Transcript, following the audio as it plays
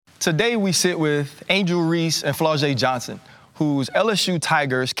Today we sit with Angel Reese and Flau'jae Johnson, whose LSU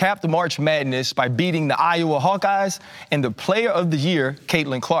Tigers capped March Madness by beating the Iowa Hawkeyes and the Player of the Year,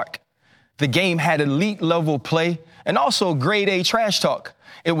 Caitlin Clark. The game had elite-level play and also grade A trash talk.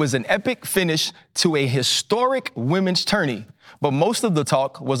 It was an epic finish to a historic women's tourney, but most of the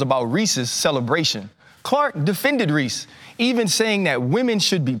talk was about Reese's celebration. Clark defended Reese, even saying that women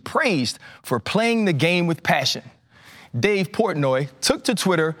should be praised for playing the game with passion. Dave Portnoy took to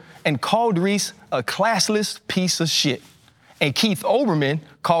Twitter and called Reese a classless piece of shit. And Keith Olbermann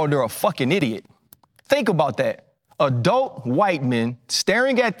called her a fucking idiot. Think about that. Adult white men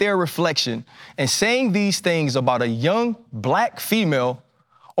staring at their reflection and saying these things about a young black female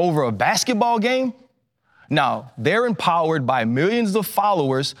over a basketball game? Now, they're empowered by millions of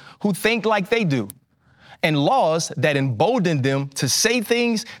followers who think like they do, and laws that embolden them to say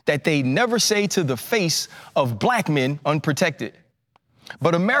things that they never say to the face of black men unprotected.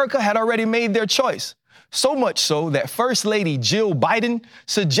 But America had already made their choice, so much so that First Lady Jill Biden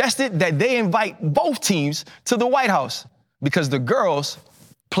suggested that they invite both teams to the White House because the girls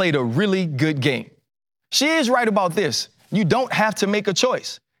played a really good game. She is right about this. You don't have to make a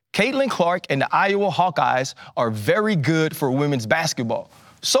choice. Caitlin Clark and the Iowa Hawkeyes are very good for women's basketball.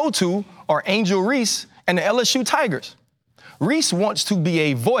 So too are Angel Reese and the LSU Tigers. Reese wants to be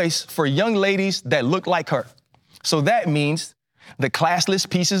a voice for young ladies that look like her. So that means the classless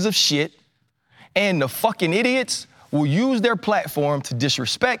pieces of shit and the fucking idiots will use their platform to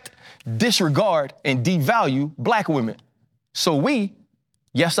disrespect, disregard, and devalue black women. So we,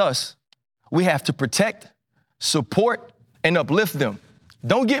 yes us, we have to protect, support, and uplift them.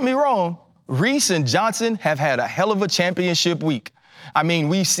 Don't get me wrong, Reese and Johnson have had a hell of a championship week. I mean,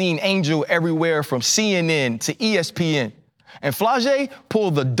 we've seen Angel everywhere from CNN to ESPN. And Flau'jae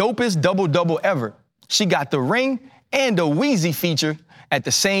pulled the dopest double-double ever. She got the ring and a Wheezy feature at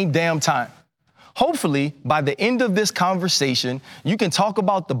the same damn time. Hopefully, by the end of this conversation, you can talk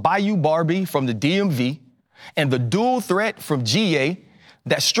about the Bayou Barbie from the DMV and the dual threat from GA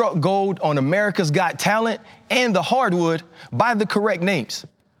that struck gold on America's Got Talent and the Hardwood by the correct names.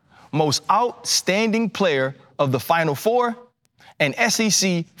 Most outstanding player of the Final Four and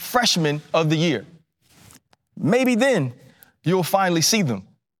SEC Freshman of the Year. Maybe then you'll finally see them.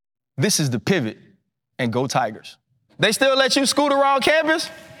 This is The Pivot, and go Tigers. They still let you scoot around campus?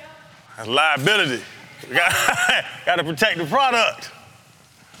 That's liability. Got to protect the product.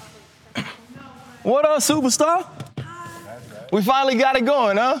 What up, superstar? We finally got it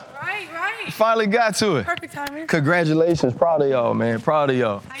going, huh? Right. Finally got to it. Perfect timing. Congratulations. Proud of y'all, man. Proud of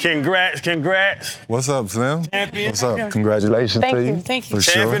y'all. Congrats. What's up, Slim? Champion. What's up? Congratulations to you. Thank you. For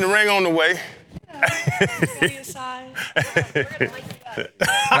Champion, sure. the ring on the way. So I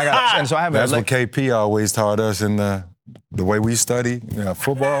have That's what KP always taught us in the way we study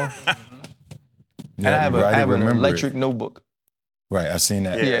football. And I have an electric notebook. Right, I seen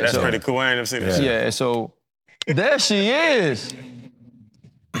that. Yeah, that's pretty cool. I ain't never seen that. Yeah, so there she is.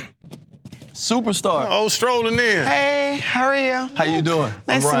 Superstar. Oh, strolling in. Hey, how are you? How you doing?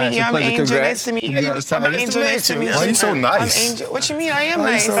 Nice to meet you. I'm Angel. Congrats. Nice to meet you. I'm Angel. Nice to meet you. Why you so nice? I'm Angel. What you mean? I am Why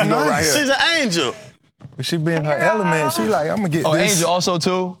you nice. so nice? She's an angel. She be in her element. She like, I'm gonna get this. Angel also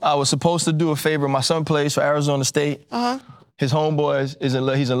too. I was supposed to do a favor. My son plays for Arizona State. His homeboys he's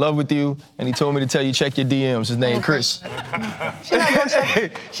in love with you, and he told me to tell you check your DMs. His name Chris. She's not gonna check him.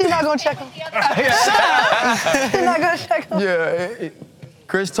 She's not gonna check him. She's not gonna check him. Yeah,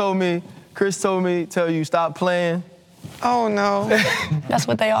 Chris told me tell you stop playing. Oh no. That's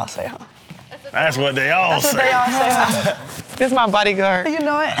what they all say, huh? That's what they all That's say. what they all say, huh? This is my bodyguard. You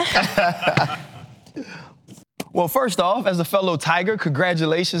know it. Well, first off, as a fellow Tiger,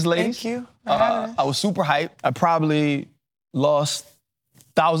 congratulations, ladies. Thank you. I was super hyped. I probably lost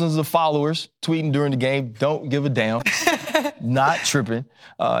thousands of followers tweeting during the game. Don't give a damn. Not tripping.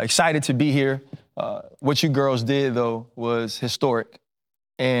 Excited to be here. What you girls did, though, was historic.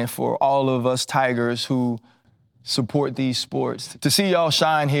 And for all of us Tigers who support these sports, to see y'all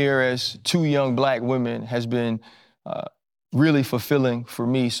shine here as two young black women has been really fulfilling for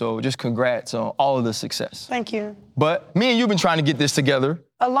me. So just congrats on all of the success. Thank you. But me and you've been trying to get this together.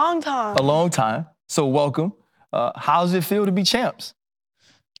 A long time. A long time. So welcome. How does it feel to be champs?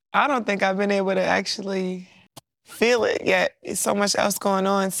 I don't think I've been able to actually feel it yet. There's so much else going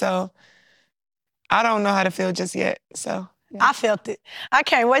on, so I don't know how to feel just yet, so. Yeah. I felt it. I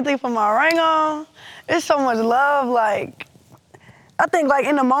can't wait to put my ring on. There's so much love, like, I think, like,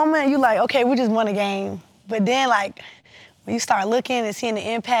 in the moment, you like, okay, we just won a game. But then, like, when you start looking and seeing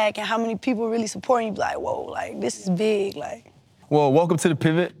the impact and how many people really supporting you, be like, whoa, like, this is big, like. Well, welcome to The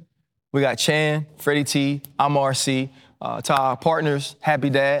Pivot. We got Chan, Freddie T, I'm RC. To our partners, Happy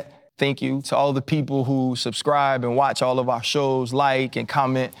Dad, thank you. To all the people who subscribe and watch all of our shows, like and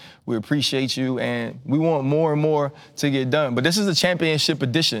comment, we appreciate you, and we want more and more to get done. But this is a championship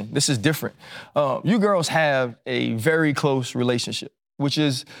edition. This is different. You girls have a very close relationship, which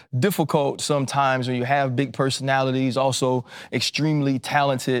is difficult sometimes when you have big personalities, also extremely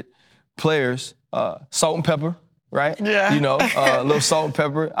talented players. Salt and pepper, right? Yeah. You know, a little salt and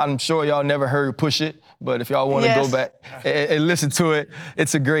pepper. I'm sure y'all never heard Push It, but if y'all want to go back and listen to it,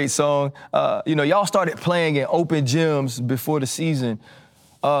 it's a great song. You know, y'all started playing in open gyms before the season.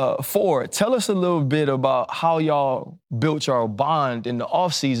 Ford, tell us a little bit about how y'all built your bond in the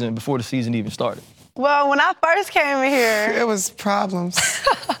off season before the season even started. Well, when I first came in here, it was problems.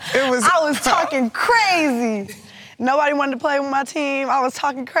 I was talking crazy. Nobody wanted to play with my team. I was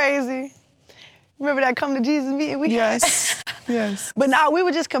talking crazy. Remember that Come to Jesus meeting? Yes, yes. But now we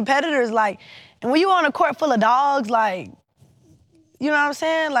were just competitors, like, and when you on a court full of dogs, like, you know what I'm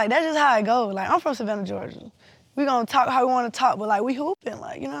saying? Like, that's just how it goes. Like, I'm from Savannah, Georgia. We gonna talk how we wanna talk, but like, we hooping,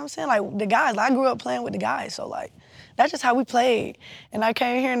 like, you know what I'm saying? Like, the guys, I grew up playing with the guys, so like, that's just how we played. And I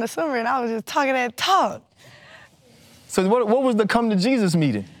came here in the summer and I was just talking that talk. So what was the Come to Jesus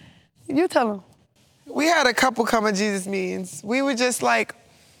meeting? You tell them. We had a couple Come to Jesus meetings. We were just like,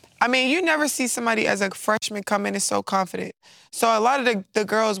 I mean, you never see somebody as a freshman come in and so confident. So a lot of the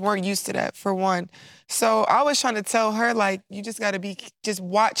girls weren't used to that, for one. So I was trying to tell her, like, you just got to just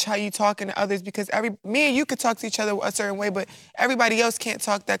watch how you talking to others, because me and you could talk to each other a certain way, but everybody else can't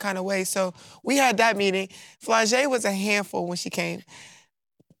talk that kind of way. So we had that meeting. Flau'jae was a handful when she came.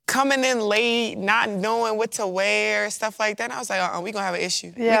 Coming in late, not knowing what to wear, stuff like that. And I was like, we're going to have an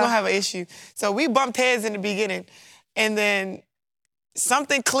issue. Yeah. We're going to have an issue. So we bumped heads in the beginning. And then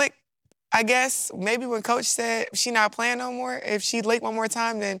something clicked, I guess. Maybe when Coach said she not playing no more, if she late one more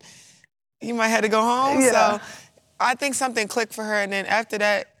time, then you might have to go home. Yeah. So I think something clicked for her, and then after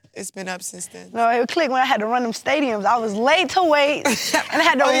that, it's been up since then. No, it clicked when I had to run them stadiums. I was late to wait, and I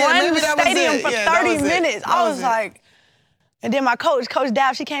had to run the stadium for 30 minutes. I was like, and then my coach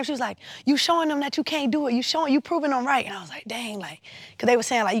Dab, she came, she was like, you showing them that you can't do it. You proving them right. And I was like, dang, like, because they were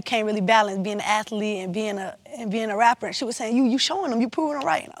saying, like, you can't really balance being an athlete and being a rapper. And she was saying, you showing them, you proving them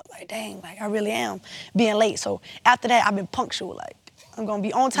right. And I was like, dang, like, I really am being late. So after that, I've been punctual, like, I'm going to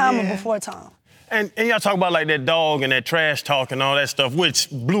be on time or before time. And y'all talk about, like, that dog and that trash talk and all that stuff,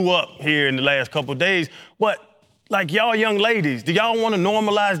 which blew up here in the last couple of days. But, like, y'all young ladies, do y'all want to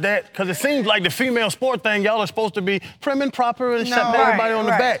normalize that? Because it seems like the female sport thing, y'all are supposed to be prim and proper and shutting everybody on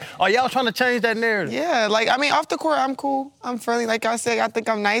the back. Are y'all trying to change that narrative? Yeah, like, I mean, off the court, I'm cool. I'm friendly. Like I said, I think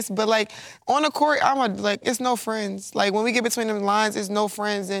I'm nice. But, like, on the court, it's no friends. Like, when we get between them lines, it's no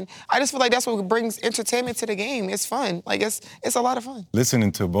friends. And I just feel like that's what brings entertainment to the game. It's fun. Like, it's a lot of fun.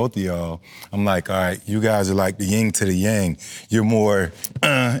 Listening to both of y'all, I'm like, all right, you guys are like the yin to the yang. You're more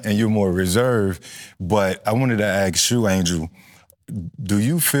and you're more reserved. But I wanted to ask you, Angel, do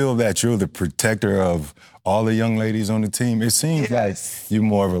you feel that you're the protector of all the young ladies on the team? It seems like you're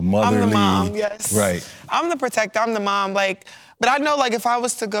more of a motherly. I'm the mom, yes. Right. I'm the protector, I'm the mom. Like, but I know, like, if I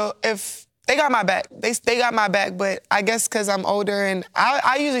was to go, if they got my back, they got my back, but I guess because I'm older and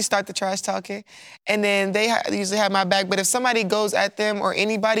I usually start the trash talking, and then they usually have my back. But if somebody goes at them or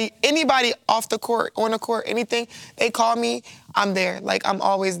anybody off the court, on the court, anything, they call me, I'm there. Like, I'm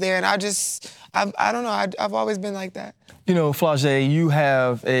always there. And I don't know, I've always been like that. You know, Flau'jae, you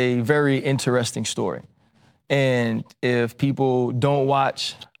have a very interesting story. And if people don't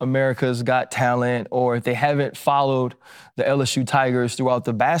watch America's Got Talent, or if they haven't followed the LSU Tigers throughout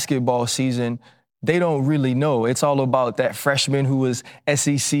the basketball season, they don't really know. It's all about that freshman who was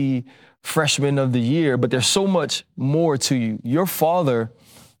SEC Freshman of the Year, but there's so much more to you. Your father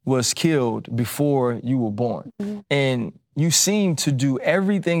was killed before you were born. Mm-hmm. And you seem to do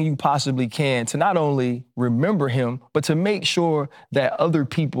everything you possibly can to not only remember him, but to make sure that other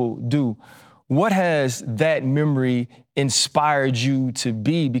people do. What has that memory inspired you to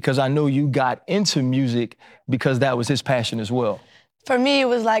be? Because I know you got into music because that was his passion as well. For me, it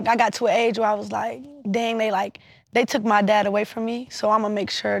was like, I got to an age where I was like, dang, they took my dad away from me, so I'm gonna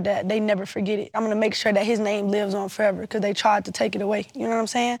make sure that they never forget it. I'm gonna make sure that his name lives on forever, because they tried to take it away, you know what I'm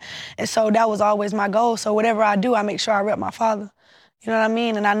saying? And so that was always my goal. So whatever I do, I make sure I rep my father. You know what I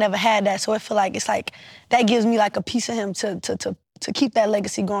mean? And I never had that, so I feel like it's like, that gives me like a piece of him to keep that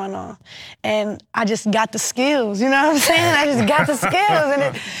legacy going on. And I just got the skills, you know what I'm saying? I just got the skills, and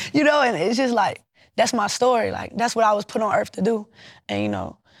and it's just like, that's my story. Like, that's what I was put on earth to do.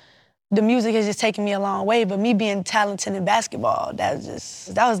 And the music has just taken me a long way, but me being talented in basketball, that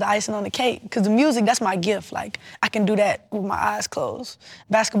was the icing on the cake. Because the music, that's my gift. Like, I can do that with my eyes closed.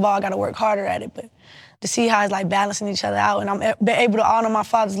 Basketball, I gotta work harder at it, but to see how it's like balancing each other out, and I'm able to honor my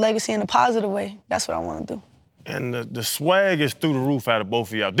father's legacy in a positive way. That's what I want to do. And the swag is through the roof out of both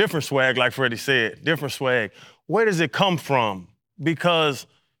of y'all. Different swag, like Freddie said, different swag. Where does it come from? Because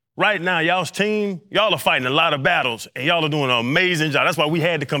right now, y'all's team, y'all are fighting a lot of battles, and y'all are doing an amazing job. That's why we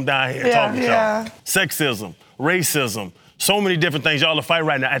had to come down here and talk with y'all. Sexism, racism, so many different things y'all are fighting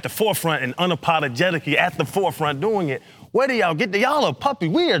right now at the forefront and unapologetically at the forefront doing it. Where do y'all get y'all are puppies.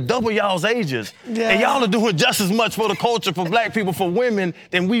 We are double y'all's ages. And y'all are doing just as much for the culture, for black people, for women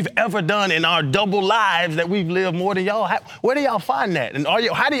than we've ever done in our double lives that we've lived more than y'all have. Where do y'all find that? And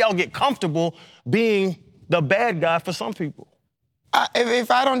how do y'all get comfortable being the bad guy for some people?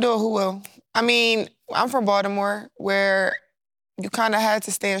 If I don't do it, who will? I mean, I'm from Baltimore, where you kind of had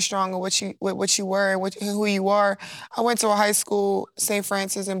to stand strong with what you were and who you are. I went to a high school, St.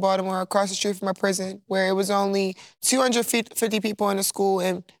 Francis in Baltimore, across the street from my prison, where it was only 250 people in the school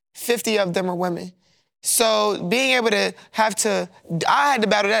and 50 of them are women. So being able to I had to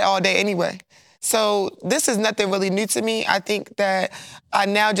battle that all day anyway. So this is nothing really new to me. I think that I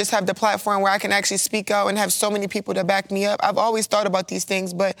now just have the platform where I can actually speak out and have so many people to back me up. I've always thought about these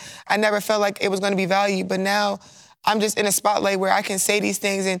things, but I never felt like it was going to be valued. But now I'm just in a spotlight where I can say these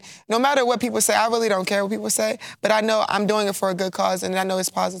things, and no matter what people say, I really don't care what people say, but I know I'm doing it for a good cause, and I know it's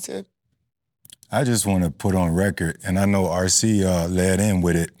positive. I just want to put on record, and I know RC led in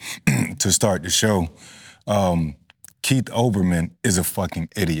with it to start the show. Keith Olbermann is a fucking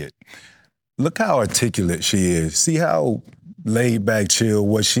idiot. Look how articulate she is. See how laid back, chill,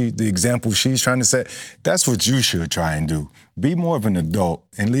 the example she's trying to set. That's what you should try and do. Be more of an adult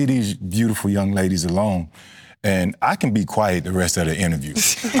and leave these beautiful young ladies alone. And I can be quiet the rest of the interview.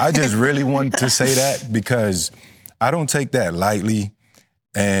 I just really wanted to say that because I don't take that lightly.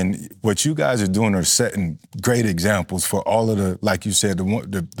 And what you guys are doing are setting great examples for all of the, like you said,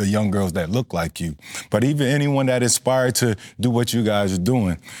 the young girls that look like you. But even anyone that aspired to do what you guys are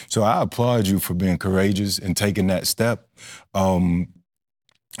doing. So I applaud you for being courageous and taking that step. And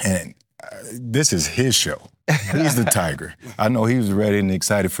this is his show. He's the Tiger. I know he was ready and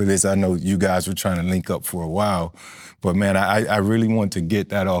excited for this. I know you guys were trying to link up for a while. But, man, I really want to get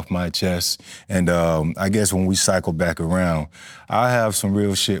that off my chest. And I guess when we cycle back around, I have some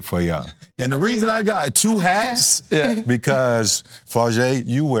real shit for y'all. And the reason I got two hats, because, Flau'jae,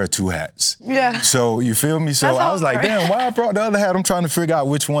 you wear two hats. Yeah. So, you feel me? So I was like, damn, why I brought the other hat? I'm trying to figure out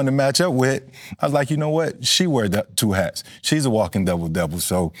which one to match up with. I was like, you know what? She wears two hats. She's a walking double-double.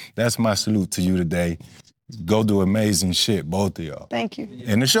 So that's my salute to you today. Go do amazing shit, both of y'all. Thank you.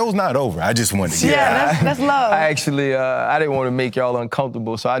 And the show's not over. I just wanted to get out. That's love. I actually, I didn't want to make y'all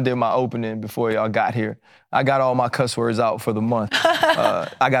uncomfortable, so I did my opening before y'all got here. I got all my cuss words out for the month.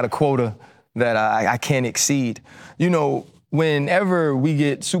 I got a quota that I can't exceed. You know, whenever we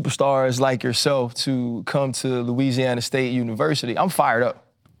get superstars like yourself to come to Louisiana State University, I'm fired up,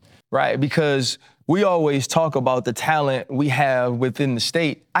 right? Because we always talk about the talent we have within the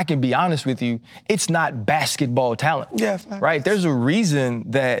state. I can be honest with you, it's not basketball talent, right? There's a reason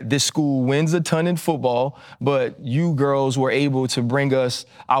that this school wins a ton in football, but you girls were able to bring us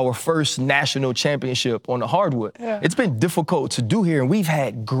our first national championship on the hardwood. It's been difficult to do here, and we've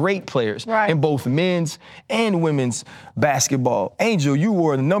had great players in both men's and women's basketball. Angel, you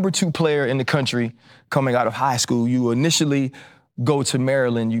were the #2 player in the country coming out of high school. You initially go to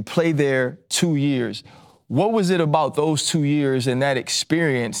Maryland. You play there 2 years. What was it about those 2 years and that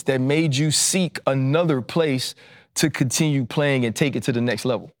experience that made you seek another place to continue playing and take it to the next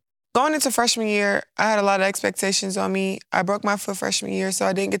level? Going into freshman year, I had a lot of expectations on me. I broke my foot freshman year, so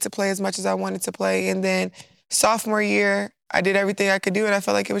I didn't get to play as much as I wanted to play. And then sophomore year, I did everything I could do, and I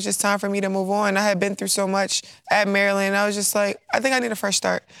felt like it was just time for me to move on. I had been through so much at Maryland, and I was just like, I think I need a fresh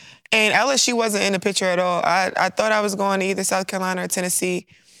start. And LSU wasn't in the picture at all. I thought I was going to either South Carolina or Tennessee.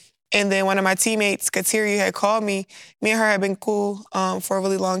 And then one of my teammates, Kateri, had called me. Me and her had been cool for a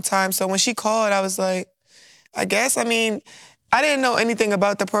really long time. So when she called, I was like, I guess. I mean, I didn't know anything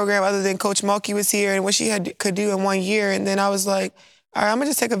about the program other than Coach Mulkey was here and what she could do in 1 year. And then I was like, all right, I'm going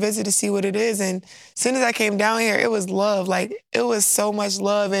to just take a visit to see what it is. And as soon as I came down here, it was love. Like, it was so much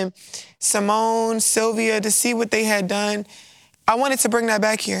love. And Simone, Sylvia, to see what they had done, I wanted to bring that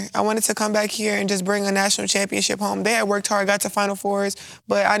back here. I wanted to come back here and just bring a national championship home. They had worked hard, got to Final Fours,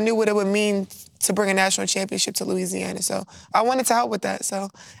 but I knew what it would mean to bring a national championship to Louisiana. So I wanted to help with that. So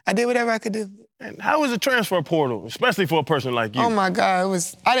I did whatever I could do. And how was the transfer portal, especially for a person like you? Oh my God,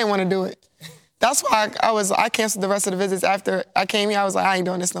 I didn't want to do it. That's why I canceled the rest of the visits after I came here. I was like, I ain't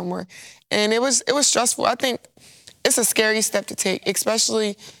doing this no more. And it was stressful. I think it's a scary step to take,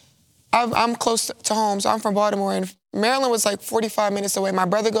 especially I'm close to home, so I'm from Baltimore, and Maryland was like 45 minutes away. My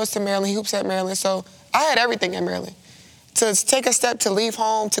brother goes to Maryland, he hoops at Maryland, so I had everything at Maryland. To take a step to leave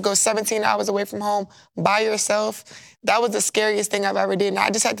home, to go 17 hours away from home by yourself, that was the scariest thing I've ever did. And I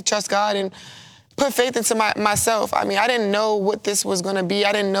just had to trust God and put faith into myself. I mean, I didn't know what this was gonna be.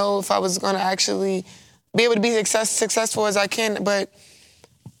 I didn't know if I was gonna actually be able to be successful as I can, but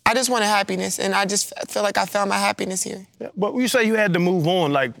I just wanted happiness, and I just feel like I found my happiness here. Yeah, but you say you had to move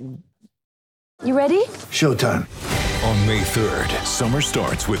on, like... You ready? Showtime. On May 3rd, summer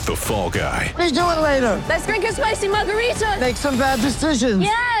starts with The Fall Guy. Let's do it later. Let's drink a spicy margarita. Make some bad decisions.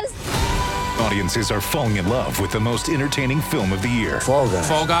 Yes! Audiences are falling in love with the most entertaining film of the year. Fall Guy.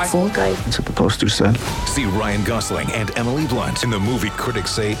 Fall Guy? Fall guy. That's what the poster said. See Ryan Gosling and Emily Blunt in the movie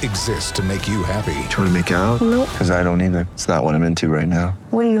critics say exists to make you happy. Trying to make it out? Nope. Because I don't either. It's not what I'm into right now.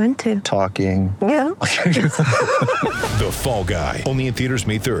 What are you into? Talking. Yeah. The Fall Guy. Only in theaters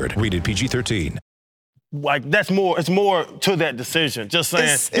May 3rd. Rated PG-13. Like, it's more to that decision. Just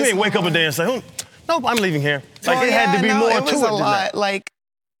saying, you ain't wake up a day and say, nope, I'm leaving here. Like, it had to be more to it. It was a lot. Like,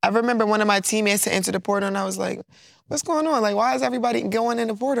 I remember one of my teammates to enter the portal, and I was like, what's going on? Like, why is everybody going in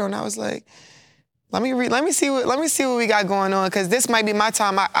the portal? And I was like, let me see what we got going on, because this might be my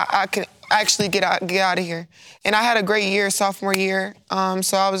time. I can actually get out of here. And I had a great year, sophomore year.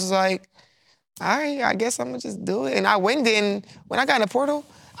 So I was like, all right, I guess I'm gonna just do it. And I went in, when I got in the portal,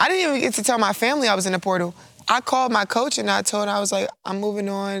 I didn't even get to tell my family I was in the portal. I called my coach and I told him, I was like, I'm moving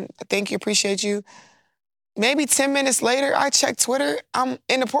on. Thank you, appreciate you. Maybe 10 minutes later, I checked Twitter, I'm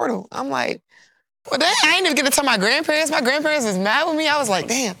in the portal. I'm like, well, I ain't even get to tell my grandparents. My grandparents was mad with me. I was like,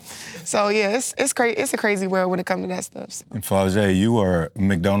 damn. So yeah, it's crazy. It's a crazy world when it comes to that stuff. So. And Flau'jae, you are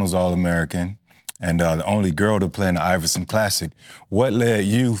McDonald's All-American and the only girl to play in the Iverson Classic. What led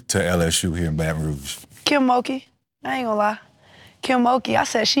you to LSU here in Baton Rouge? Kim Mulkey. I ain't gonna lie. Kim Mulkey, I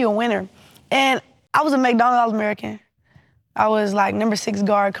said she a winner. And I was a McDonald's All-American. I was like number 6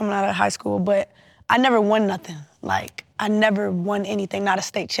 guard coming out of high school, but I never won nothing. Like, I never won anything, not a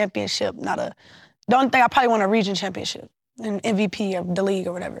state championship, the only thing, I probably won a region championship, an MVP of the league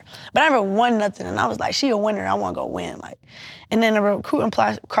or whatever. But I never won nothing, and I was like, she a winner, I wanna go win. Like, and then the recruiting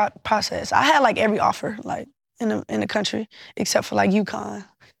process, I had like every offer, like, in the country, except for like UConn.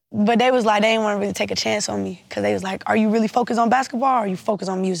 But they was like, they didn't want to really take a chance on me, because they was like, are you really focused on basketball or are you focused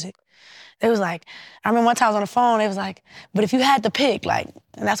on music? They was like, I remember one time I was on the phone, they was like, but if you had to pick, like,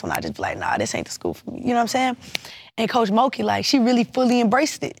 and that's when I just be like, nah, this ain't the school for me, you know what I'm saying? And Coach Mulkey, like, she really fully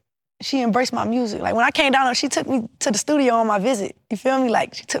embraced it. She embraced my music. Like, when I came down, she took me to the studio on my visit, you feel me?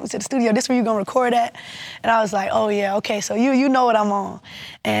 Like, she took me to the studio, this where you gonna record at? And I was like, oh yeah, okay, so you know what I'm on.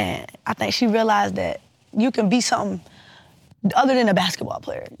 And I think she realized that you can be something other than a basketball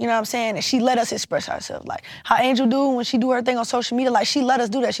player, you know what I'm saying? And she let us express ourselves, like how Angel do when she do her thing on social media, like she let us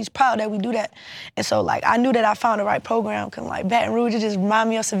do that. She's proud that we do that. And so like, I knew that I found the right program, because like Baton Rouge, it just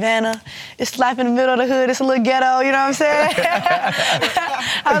remind me of Savannah. It's slap in the middle of the hood, it's a little ghetto, you know what I'm saying?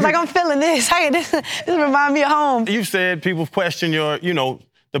 I was like, I'm feeling this. This remind me of home. You said people question your,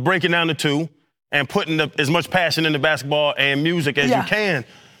 the breaking down the two and putting as much passion into basketball and music as you can.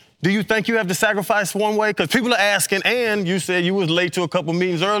 Do you think you have to sacrifice one way? Because people are asking, and you said you was late to a couple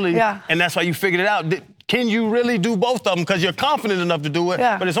meetings early, and that's why you figured it out. Can you really do both of them? Because you're confident enough to do it,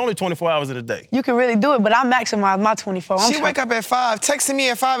 but it's only 24 hours in a day. You can really do it, but I maximize my 24. She wake up at 5, texting me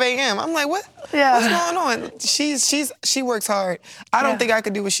at 5 a.m. I'm like, what? Yeah. What's going on? She works hard. I don't think I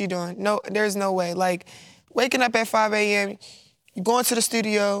could do what she's doing. No, there's no way. Like, waking up at 5 a.m., you going to the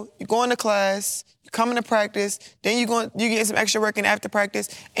studio, you going to class, coming to practice, then you get some extra work in after practice,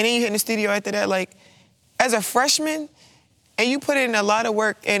 and then you hit in the studio after that. Like, as a freshman, and you put in a lot of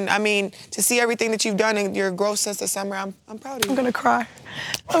work, and I mean, to see everything that you've done in your growth since the summer, I'm proud of you. I'm gonna cry.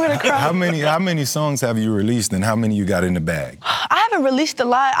 I'm gonna cry. How many songs have you released, and how many you got in the bag? I haven't released a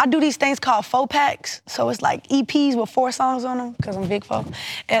lot. I do these things called 4-packs, so it's like EPs with 4 songs on them, because I'm big 4.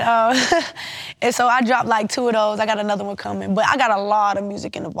 And and so I dropped like 2 of those. I got another one coming, but I got a lot of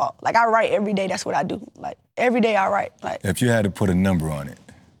music in the vault. Like, I write every day. That's what I do. Like, every day I write. Like, if you had to put a number on it.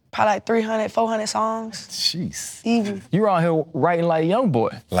 Probably like 300, 400 songs. Jeez. Easy. You were out here writing like young boy.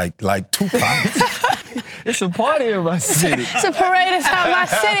 Like Tupac. It's a party in my city. It's a parade inside my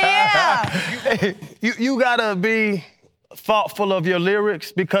city, yeah. Hey, you gotta be thoughtful of your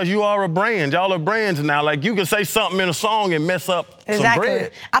lyrics, because you are a brand. Y'all are brands now. Like, you can say something in a song and mess up some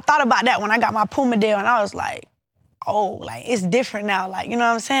bread. I thought about that when I got my Puma deal, and I was like, oh, like, it's different now. Like, you know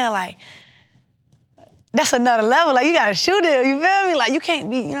what I'm saying? Like, that's another level. Like, you gotta shoot it, you feel me? Like, you can't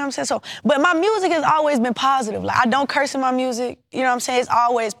be, you know what I'm saying? So, but my music has always been positive. Like, I don't curse in my music, you know what I'm saying? It's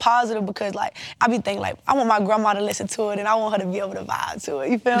always positive because, like, I be thinking, like, I want my grandma to listen to it and I want her to be able to vibe to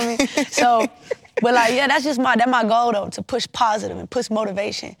it, you feel me? So, but like, yeah, that's my goal though, to push positive and push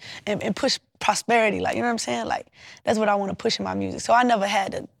motivation and push prosperity, like, you know what I'm saying? Like, that's what I want to push in my music. So I never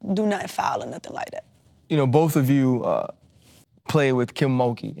had to do nothing foul or nothing like that. You know, both of you played with Kim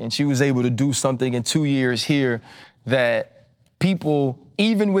Mulkey, and she was able to do something in 2 years here that people,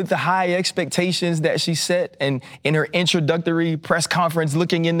 even with the high expectations that she set, and in her introductory press conference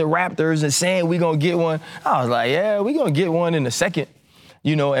looking in the Raptors and saying we gonna get one, I was like, yeah, we gonna get one in a second.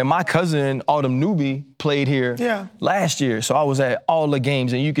 You know, and my cousin, Autumn Newby, played here last year, so I was at all the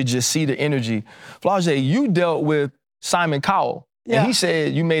games, and you could just see the energy. Flau'jae, you dealt with Simon Cowell, and he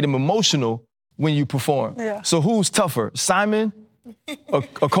said you made him emotional when you perform. Yeah. So who's tougher, Simon or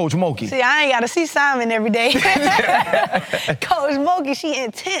Coach Mulkey? See, I ain't got to see Simon every day. Coach Mulkey, she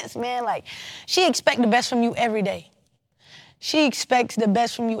intense, man. Like, she expect the best from you every day. She expects the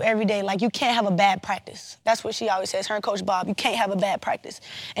best from you every day. Like, you can't have a bad practice. That's what she always says, her and Coach Bob, you can't have a bad practice.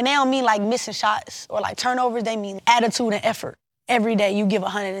 And they don't mean like missing shots or like turnovers, they mean attitude and effort. Every day you give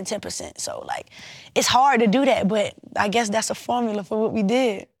 110%. So, like, it's hard to do that, but I guess that's a formula for what we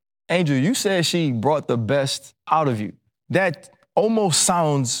did. Angel, you said she brought the best out of you. That almost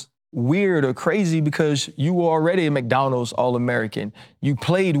sounds weird or crazy because you were already a McDonald's All-American. You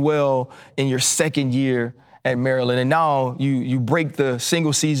played well in your second year at Maryland, and now you break the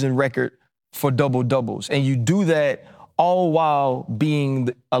single season record for double-doubles. And you do that all while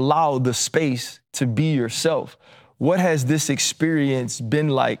being allowed the space to be yourself. What has this experience been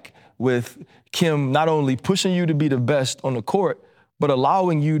like with Kim not only pushing you to be the best on the court, but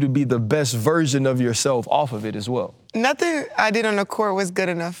allowing you to be the best version of yourself off of it as well? Nothing I did on the court was good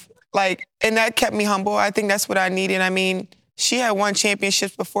enough. Like, and that kept me humble. I think that's what I needed. I mean, she had won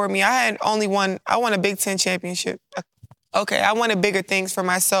championships before me. I won a Big Ten championship. Okay, I wanted bigger things for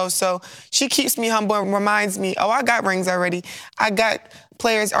myself. So she keeps me humble and reminds me, oh, I got rings already. I got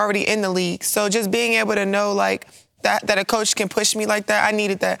players already in the league. So just being able to know, like, that a coach can push me like that, I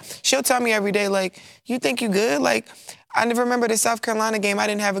needed that. She'll tell me every day, like, you think you good? Like, I never remember the South Carolina game. I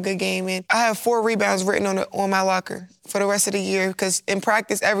didn't have a good game. And I have 4 rebounds written on my locker for the rest of the year because in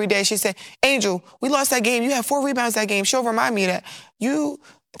practice every day she said, Angel, we lost that game. You had 4 rebounds that game. She'll remind me of that.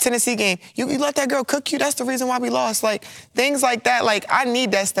 Tennessee game, you let that girl cook you. That's the reason why we lost. Like, things like that, like, I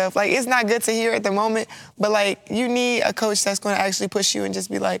need that stuff. Like, it's not good to hear at the moment, but, like, you need a coach that's going to actually push you and just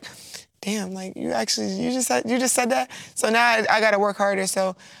be like, damn, like, you just said that? So now I got to work harder.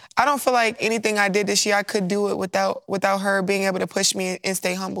 So I don't feel like anything I did this year, I could do it without her being able to push me and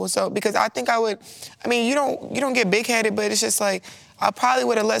stay humble. So, because I think I would, I mean, you don't get big-headed, but it's just like, I probably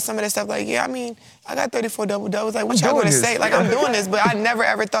would have let some of that stuff like, yeah, I mean, I got 34 double-doubles. Like, what y'all going to say? Like, I'm doing this, but I never,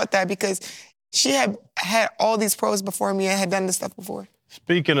 ever thought that because she had all these pros before me and had done this stuff before.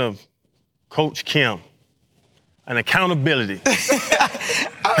 Speaking of Coach Kim and accountability.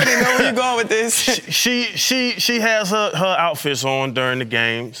 I already know where you're going with this. She has her outfits on during the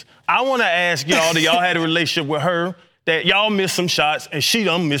games. I want to ask y'all, do y'all had a relationship with her that y'all miss some shots and she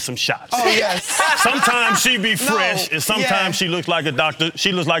done miss some shots? Oh, yes. Sometimes she be fresh and sometimes she looks like a Dr.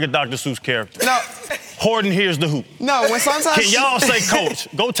 Seuss character. No. Horton, here's the hoop. No, when sometimes Can y'all say, Coach,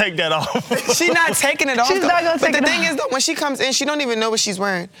 go take that off? She's not taking it off. She's not gonna take it off. But the thing is, though, when she comes in, she don't even know what she's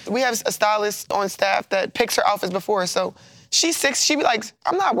wearing. We have a stylist on staff that picks her outfits before, so she's 6, she be like,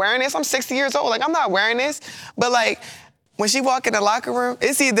 I'm not wearing this. I'm 60 years old. Like, I'm not wearing this. But, like, when she walk in the locker room,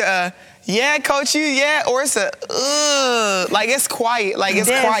 it's either yeah, coach, you, yeah, or it's like, it's quiet. Like, it's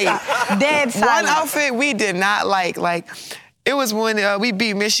quiet. Dead silent. One outfit we did not like, it was when we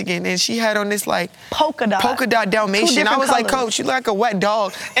beat Michigan, and she had on this, like, polka dot Dalmatian. I was like, Coach, you look like a wet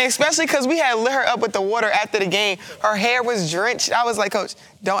dog. And especially because we had lit her up with the water after the game. Her hair was drenched. I was like, Coach,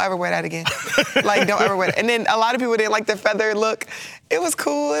 don't ever wear that again. Like, don't ever wear that. And then a lot of people didn't like the feather look. It was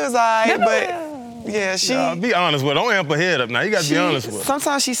cool. It was all right, but yeah, she... be honest with her. Don't amp her head up now. You got to be honest with her.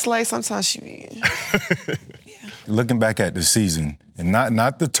 Sometimes she slays, sometimes she... Looking back at the season, and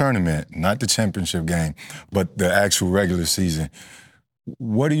not the tournament, not the championship game, but the actual regular season,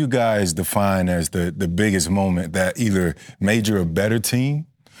 what do you guys define as the biggest moment that either made you a better team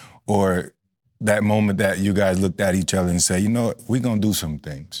or that moment that you guys looked at each other and say, you know what, we're going to do some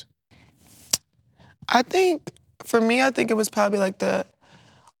things? I think, for me, I think it was probably like the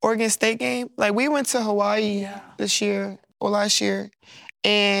Oregon State game. Like, we went to Hawaii this year, or last year,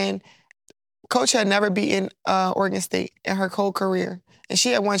 and Coach had never beaten Oregon State in her whole career. And she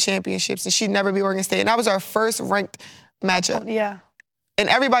had won championships, and she'd never beat Oregon State. And that was our first ranked matchup. Yeah. And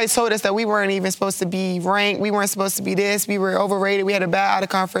everybody told us that we weren't even supposed to be ranked. We weren't supposed to be this. We were overrated. We had a bad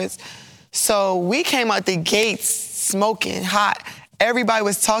out-of-conference. So we came out the gates smoking hot. Everybody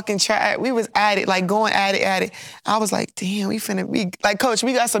was talking trash. We was at it, like going at it. I was like, damn, like, Coach,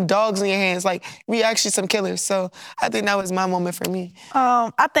 we got some dogs in your hands. Like, we actually some killers. So I think that was my moment for me.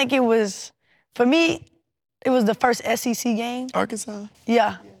 I think it was, for me, it was the first SEC game. Arkansas?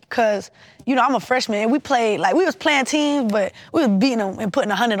 Yeah, because, you know, I'm a freshman, and we played, like, we was playing teams, but we was beating them and putting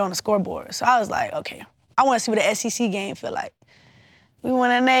 100 on the scoreboard. So I was like, okay, I want to see what the SEC game feel like. We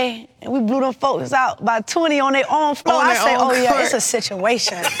went in there, and we blew them folks out by 20 on their own floor. I say, oh, yeah, it's a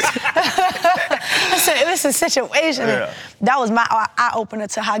situation. I said, it's a situation. Yeah. That was my eye-opener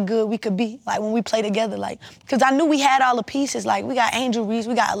to how good we could be, like, when we play together. Like, because I knew we had all the pieces. Like, we got Angel Reese,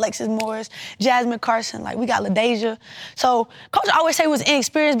 we got Alexis Morris, Jasmine Carson, like, we got LaDasia. So, Coach always say we was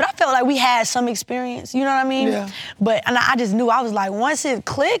inexperienced, but I felt like we had some experience, you know what I mean? Yeah. But, and I just knew, I was like, once it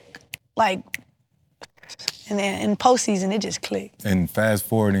clicked, like, and then in postseason, it just clicked. And fast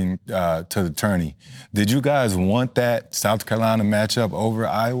forwarding to the tourney, did you guys want that South Carolina matchup over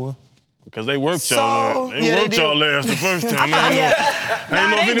Iowa? Because they worked y'all last. They worked y'all last the first time. I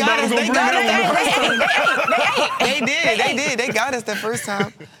ain't know if anybody was going to bring it on. They did. They got us the first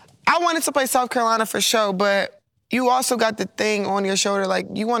time. I wanted to play South Carolina for sure, but you also got the thing on your shoulder, like,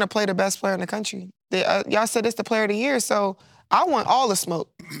 you want to play the best player in the country. Y'all said it's the player of the year, so I want all the smoke.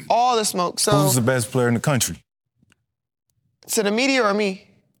 All the smoke. So who's the best player in the country? To the media or me?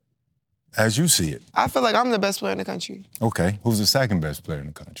 As you see it. I feel like I'm the best player in the country. Okay. Who's the second best player in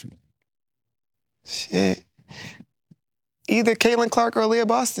the country? Shit. Either Caitlin Clark or Leah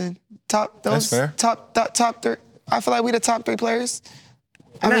Boston. That's fair. Top three. I feel like we the top 3 players.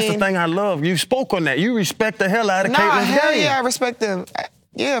 And that's the thing I love. You spoke on that. You respect the hell out of Caitlin's game. Hell yeah, I respect them.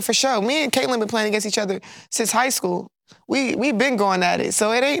 Yeah, for sure. Me and Caitlin been playing against each other since high school. We've been going at it.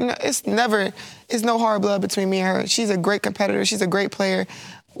 So it's no hard blood between me and her. She's a great competitor. She's a great player.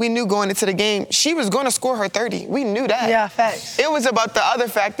 We knew going into the game, she was going to score her 30. We knew that. Yeah, facts. It was about the other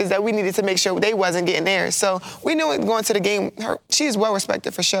factors that we needed to make sure they wasn't getting theirs. So we knew going to the game, she's well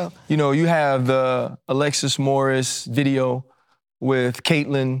respected for sure. You know, you have the Alexis Morris video with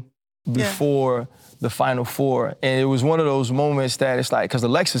Caitlin before the Final Four. And it was one of those moments that it's like, because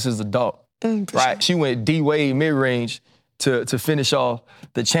Alexis is a dog, right? Sure. She went D-Wade mid-range to finish off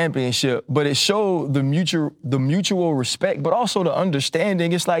the championship. But it showed the mutual respect, but also the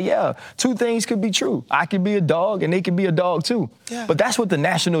understanding. It's like, yeah, 2 things could be true. I could be a dog, and they could be a dog too. Yeah. But that's what the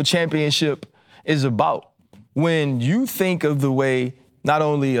national championship is about. When you think of the way not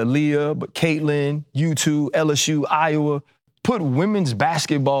only Aaliyah, but Caitlin, U2, LSU, Iowa, put women's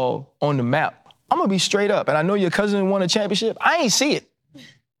basketball on the map, I'm going to be straight up. And I know your cousin won a championship. I ain't see it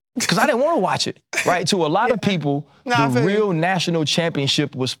because I didn't want to watch it, right? To a lot of people, the real national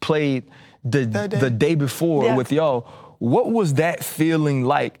championship was played the day before with y'all. What was that feeling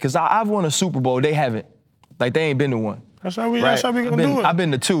like? Because I've won a Super Bowl. They haven't. Like, they ain't been to one. That's how we gonna do it. I've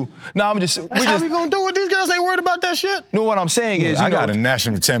been to 2. No, That's how we gonna do it. These girls ain't worried about that shit. No, what I'm saying is, I got a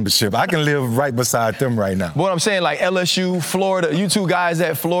national championship. I can live right beside them right now. What I'm saying, like LSU, Florida, you 2 guys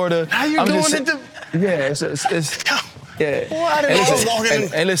at Florida. How you doing it? Yeah, it's yeah.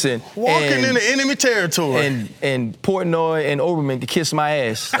 And listen, walking into enemy territory. And Portnoy and Oberman can kiss my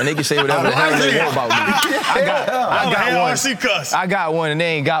ass, and they can say whatever the hell they want about me. I got one, and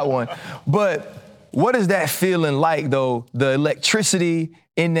they ain't got one. But what is that feeling like, though? The electricity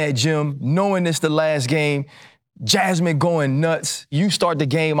in that gym, knowing it's the last game, Jasmine going nuts. You start the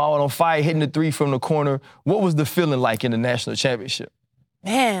game out on fire, hitting the 3 from the corner. What was the feeling like in the national championship?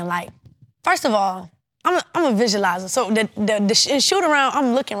 Man, like, first of all, I'm a visualizer. So the shoot around,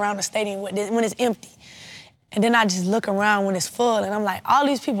 I'm looking around the stadium when it's empty. And then I just look around when it's full, and I'm like, all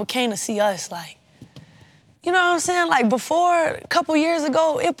these people came to see us, like, you know what I'm saying? Like, before, a couple years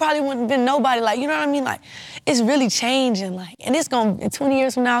ago, it probably wouldn't have been nobody. Like, you know what I mean? Like, it's really changing. Like, and in 20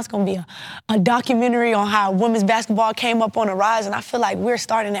 years from now, it's going to be a documentary on how women's basketball came up on the rise, and I feel like we're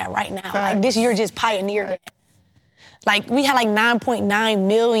starting that right now. Like, this year just pioneered it. Like, we had like 9.9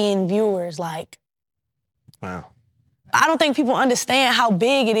 million viewers, like. Wow. I don't think people understand how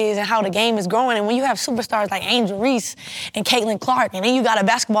big it is and how the game is growing. And when you have superstars like Angel Reese and Caitlin Clark, and then you got a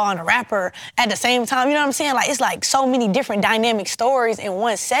basketball and a rapper at the same time, you know what I'm saying? Like, it's like so many different dynamic stories in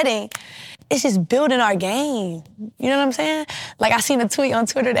one setting. It's just building our game. You know what I'm saying? Like, I seen a tweet on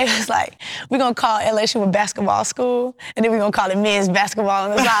Twitter, they was like, we're gonna call LSU a basketball school, and then we're gonna call it men's basketball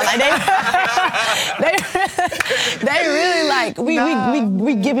on the side. Like, they really like,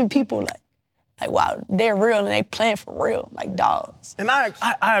 we giving people like, wow, they're real and they playing for real, like dogs. And I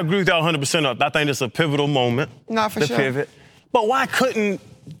agree with y'all 100%. I think it's a pivotal moment. Not for sure. The pivot. But why couldn't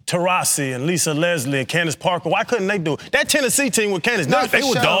Taurasi and Lisa Leslie and Candace Parker, why couldn't they do it? That Tennessee team with Candace, they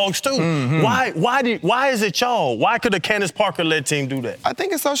were dogs too. Why is it y'all? Why could the Candace Parker-led team do that? I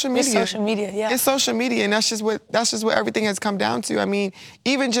think it's social media. It's social media, yeah. It's social media, and that's just what everything has come down to. I mean,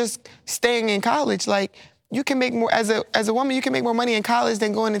 even just staying in college, like you can make more as a woman, you can make more money in college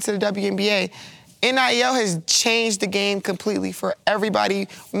than going into the WNBA. NIL has changed the game completely for everybody,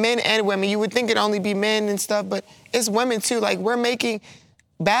 men and women. You would think it'd only be men and stuff, but it's women too. Like we're making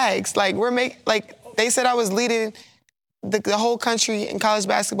bags. Like they said I was leading the whole country in college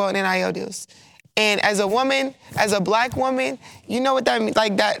basketball and NIL deals. And as a woman, as a black woman, you know what that means?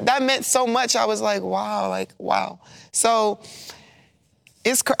 Like that meant so much. I was like, wow. So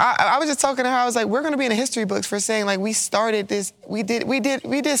I was just talking to her. I was like, we're gonna be in the history books for saying like we started this. We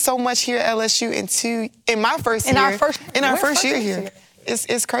did so much here at LSU in my first year. In our first year here.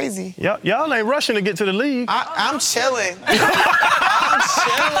 It's crazy. Y'all ain't rushing to get to the league. I'm chilling. I'm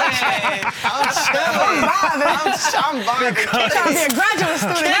vibing. You're trying to be a graduate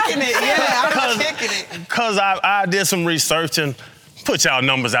student. Kicking it, yeah. I'm kicking it. Because I did some research and put y'all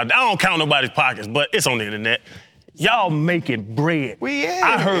numbers out there. I don't count nobody's pockets, but it's on the internet. Y'all making bread.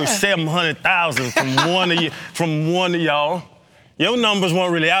 I heard 700,000 from one of y'all. Your numbers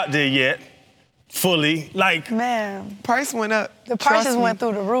weren't really out there yet. Fully, man, price went up. The prices went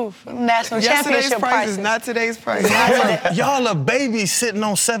through the roof. National championship prices, not today's price. Y'all are babies sitting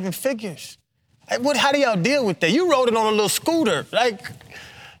on 7 figures. How do y'all deal with that? You rode it on a little scooter,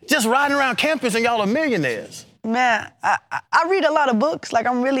 just riding around campus, and y'all are millionaires. Man, I read a lot of books.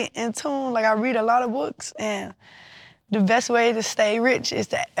 I'm really in tune. I read a lot of books, and the best way to stay rich is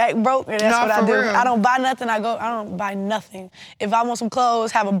to act broke, and that's what I do. Real. I don't buy nothing. I don't buy nothing. If I want some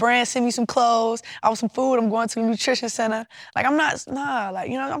clothes, have a brand send me some clothes. I want some food, I'm going to a nutrition center. I'm trying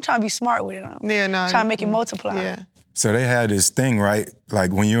to be smart with it. I'm trying to make it multiply. Yeah. So they had this thing, right?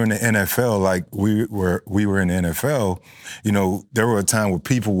 Like when you're in the NFL, like we were in the NFL, there were a time where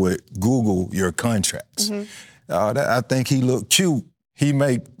people would Google your contracts. I think he looked cute. He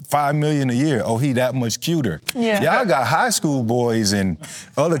make $5 million a year. Oh, he that much cuter. Yeah. Y'all got high school boys and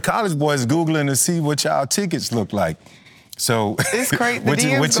other college boys Googling to see what y'all tickets look like. So it's crazy.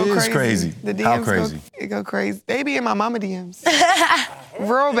 which is crazy. The DMs How crazy? Go crazy. They be in my mama DMs.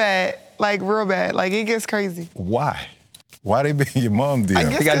 Real bad. Real bad. It gets crazy. Why? Why they be in your mom DMs? I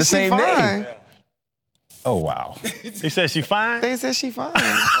guess they got the same name. Oh, wow. They said she fine? They said she fine.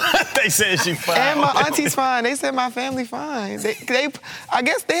 They said she fine. And my auntie's fine. They said my family fine. I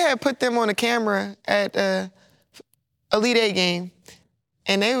guess they had put them on the camera at Elite Eight game.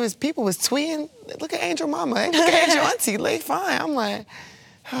 And people was tweeting, look at Angel Mama, look at Angel Auntie, they fine. I'm like,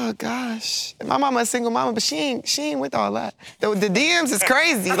 oh gosh. My mama a single mama, but she ain't with all that. The DMs is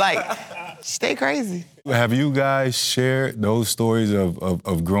crazy, stay crazy. Have you guys shared those stories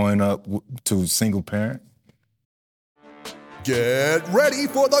of growing up to single parent? Get ready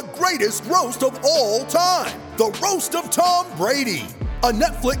for the greatest roast of all time, the Roast of Tom Brady, a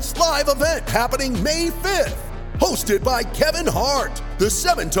Netflix live event happening May 5th. Hosted by Kevin Hart, the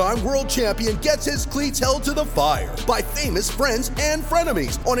 7-time world champion gets his cleats held to the fire by famous friends and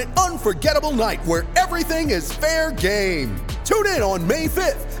frenemies on an unforgettable night where everything is fair game. Tune in on May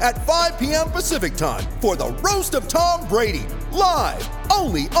 5th at 5 p.m. Pacific time for the Roast of Tom Brady, live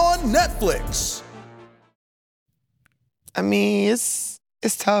only on Netflix. I mean, it's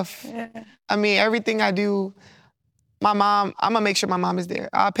tough. Yeah. I mean, everything I do, my mom, I'm gonna make sure my mom is there.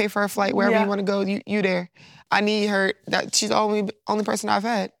 I'll pay for her flight wherever you want to go. You there. I need her. She's the only person I've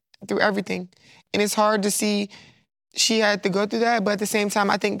had through everything, and it's hard to see she had to go through that. But at the same time,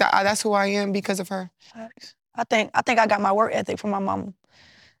 I think that's who I am because of her. I think I got my work ethic from my mama.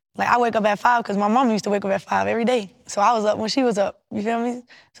 I wake up at 5 because my mom used to wake up at 5 every day. So I was up when she was up. You feel me?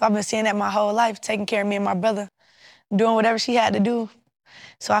 So I've been seeing that my whole life, taking care of me and my brother, doing whatever she had to do.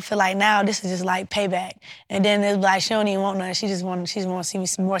 So I feel like now this is just payback. And then it's she don't even want nothing. She just want to see me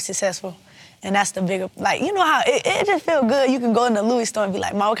more successful. And that's the bigger, you know how it just feel good. You can go in the Louis store and be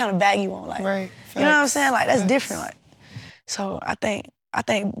like, Mom, what kind of bag you want? Right. You know what I'm saying? That's different. So I think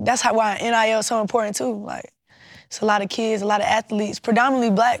that's why NIL is so important too. It's a lot of kids, a lot of athletes, predominantly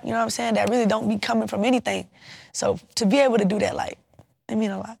black, you know what I'm saying, that really don't be coming from anything. So to be able to do that, it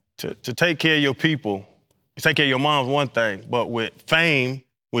mean a lot. To take care of your people, take care of your mom's one thing, but with fame,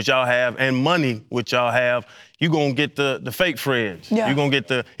 which y'all have, and money, which y'all have, you're going to get the fake friends. Yeah. You're going to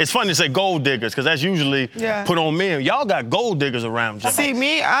get it's funny to say gold diggers, because that's usually put on men. Y'all got gold diggers around y'all. See,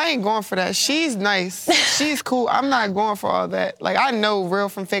 me, I ain't going for that. She's nice. She's cool. I'm not going for all that. Like, I know real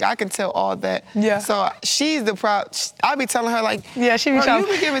from fake. I can tell all that. Yeah. So she's the I be telling her, like, yeah, she be trying.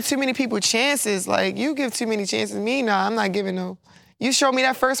 You be giving too many people chances. Like, you give too many chances. Me, nah, I'm not giving no. You show me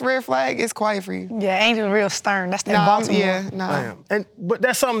that first red flag, it's quiet for you. Yeah, Angel's real stern. That's that Baltimore. Damn. But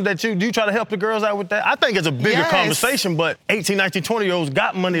that's something that do you try to help the girls out with that? I think it's a bigger conversation, but 18, 19, 20-year-olds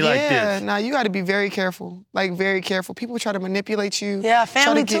got money like this. Yeah, nah, you got to be very careful. Like, very careful. People try to manipulate you. Yeah,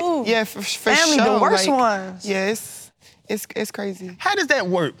 family too. Yeah, for family, sure. the worst like, ones. Yeah, it's crazy. How does that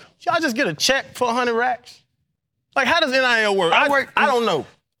work? Y'all just get a check for 100 racks? Like, how does NIL work? I don't know.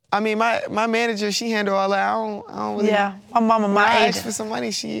 I mean, my manager, she handle all that. I don't really. Yeah, my mama, when my I agent. ask for some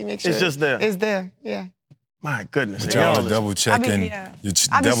money, she makes sure it's just there. It's there, yeah. My goodness. But y'all are double checking. You're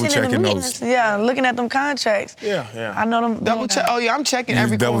double checking those. Yeah, looking at them contracts. Yeah. I know them. Double check. Oh yeah, I'm checking You're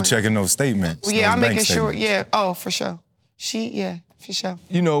every. double checking those statements. Well, yeah, those I'm bank making sure. statements. Yeah. Oh, for sure. For sure.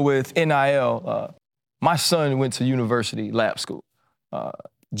 You know, with NIL, my son went to university, lab school.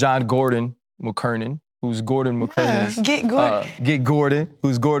 John Gordon McKernan, who's Gordon McKernan's Get Gordon.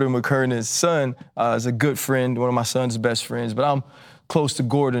 who's Gordon McKernan's son, is a good friend, one of my son's best friends. But I'm close to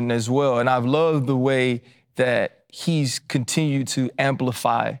Gordon as well, and I've loved the way that he's continued to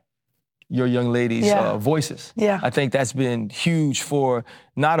amplify your young ladies' voices. Yeah. I think that's been huge for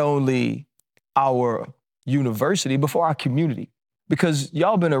not only our university, but for our community. Because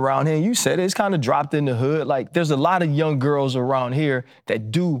y'all been around here, and you said it's kind of dropped in the hood. Like, there's a lot of young girls around here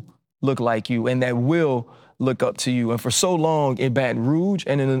that do look like you and that will look up to you. And for so long in Baton Rouge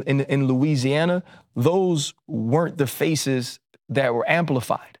and in Louisiana, those weren't the faces that were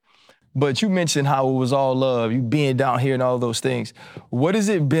amplified. But you mentioned how it was all love, you being down here and all those things. What has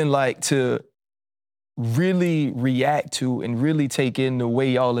it been like to really react to and really take in the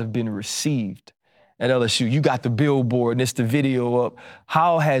way y'all have been received at LSU? You got the billboard and it's the video up.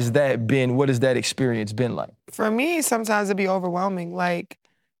 How has that been? What has that experience been like? For me, sometimes it'd be overwhelming. Like,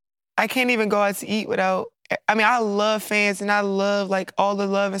 I can't even go out to eat without. I mean, I love fans and I love like all the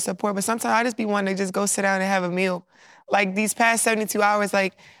love and support, but sometimes I just be wanting to just go sit down and have a meal. Like these past 72 hours,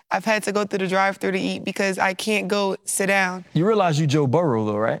 like I've had to go through the drive-thru to eat because I can't go sit down. You realize you Joe Burrow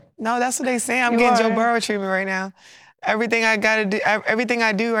though, right? No, that's what they say. I'm getting Joe Burrow treatment right now. Everything I gotta do, everything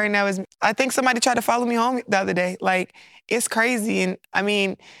I do right now is, I think somebody tried to follow me home the other day. Like, it's crazy. And I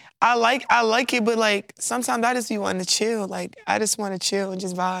mean, I like it, but like sometimes I just be wanting to chill. Like, I just want to chill and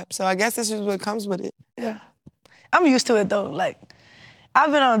just vibe. So I guess this is what comes with it. Yeah. I'm used to it though. Like,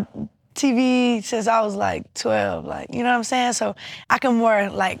 I've been on TV since I was like 12, like, you know what I'm saying? So I can more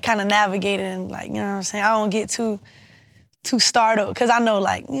like kind of navigate it and like, you know what I'm saying? I don't get too startled because I know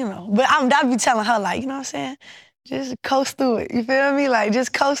like, you know, but I'd be telling her like, you know what I'm saying? Just coast through it, you feel me? Like,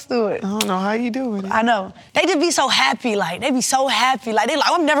 just coast through it. I don't know how you doing it. I know. They just be so happy, like, they be so happy. Like, they like,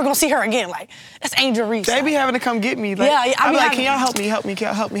 I'm never gonna see her again. Like, that's Angel Reese. They be having to come get me. Like, yeah, I be like, can y'all help me?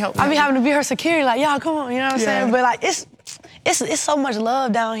 I be having to be her security, like, y'all come on, you know what I'm saying? But like, it's so much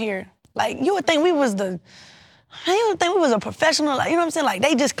love down here. Like, you would think we was a professional, like, you know what I'm saying? Like,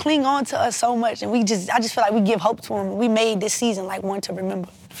 they just cling on to us so much, and I just feel like we give hope to them. We made this season like one to remember.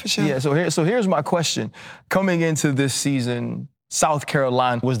 For sure. Yeah, so here's my question. Coming into this season, South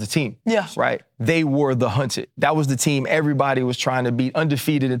Carolina was the team. Yeah. Right? They were the hunted. That was the team everybody was trying to beat,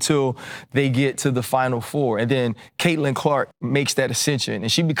 undefeated until they get to the Final Four. And then Caitlin Clark makes that ascension,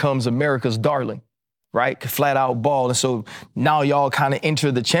 and she becomes America's darling. Right? Flat out ball. And so now y'all kind of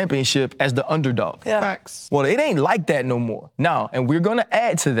enter the championship as the underdog. Yeah. Facts. Well, it ain't like that no more. Now, and we're going to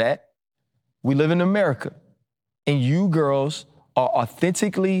add to that, we live in America. And you girls are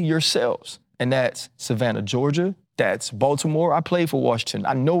authentically yourselves. And that's Savannah, Georgia. That's Baltimore. I played for Washington.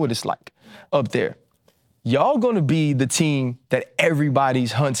 I know what it's like up there. Y'all going to be the team that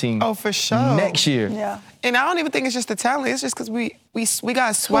everybody's hunting. Oh, for sure. Next year. Yeah. And I don't even think it's just the talent. It's just because we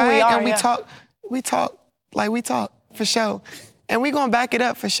got swag and we talk. We talk for sure. And we gonna back it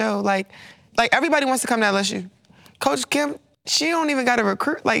up for sure. Like everybody wants to come to LSU. Coach Kim, she don't even got to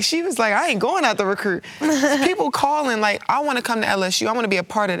recruit. Like, she was like, I ain't going out to recruit. People calling, like, I want to come to LSU. I want to be a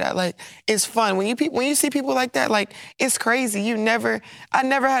part of that. Like, it's fun. When you see people like that, like, it's crazy. I never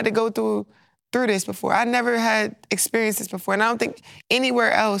had to go through this before. I never had experienced this before. And I don't think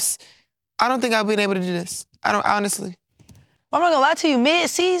anywhere else, I don't think I've been able to do this. Honestly. I'm not gonna lie to you,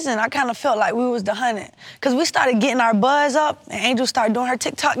 mid-season, I kind of felt like we was the hunted. Because we started getting our buzz up, and Angel started doing her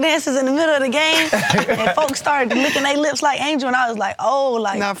TikTok dances in the middle of the game, and folks started licking their lips like Angel, and I was like, oh,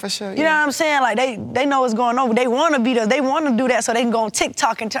 like... No, for sure, You know what I'm saying? Like, they know what's going on, but they want to beat us. They want to do that so they can go on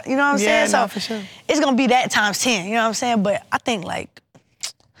TikTok and... You know what I'm saying? No, So for sure. it's gonna be that times 10, you know what I'm saying? But I think, like,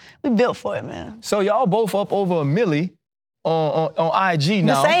 we built for it, man. So y'all both up over a milli on IG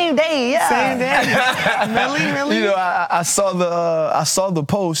now. The same day, yeah. Same day. Really? You know, I saw the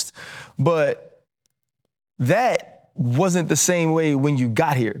post, but that wasn't the same way when you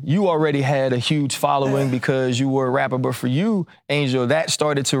got here. You already had a huge following because you were a rapper, but for you, Angel, that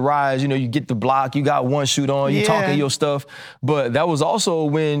started to rise. You know, you get the block, you got one shoot on, you talking your stuff, but that was also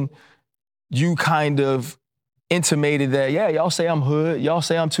when you kind of intimated that, yeah, y'all say I'm hood, y'all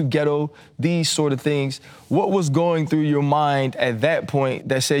say I'm too ghetto, these sort of things. What was going through your mind at that point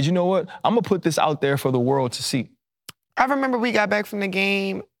that said, you know what, I'm gonna put this out there for the world to see? I remember we got back from the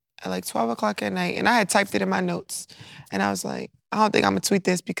game at like 12 o'clock at night, and I had typed it in my notes. And I was like, I don't think I'm gonna tweet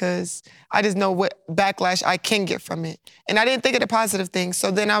this because I just know what backlash I can get from it. And I didn't think of the positive things.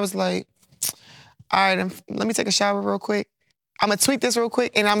 So then I was like, all right, let me take a shower real quick. I'm gonna tweet this real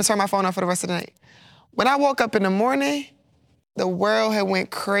quick, and I'm gonna turn my phone off for the rest of the night. When I woke up in the morning, the world had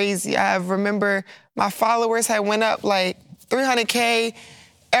went crazy. I remember my followers had went up like 300K.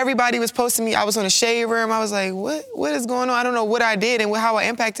 Everybody was posting me. I was on a shade room. I was like, what is going on? I don't know what I did and how I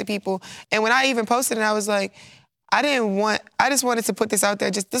impacted people. And when I even posted it, I was like, I just wanted to put this out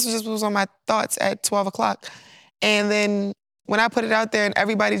there. This was on my thoughts at 12 o'clock. And then when I put it out there and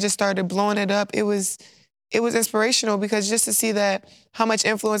everybody just started blowing it up, it was inspirational because just to see that, how much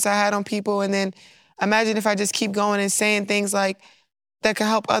influence I had on people, and then imagine if I just keep going and saying things like that could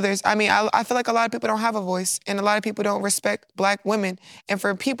help others. I mean, I feel like a lot of people don't have a voice, and a lot of people don't respect Black women. And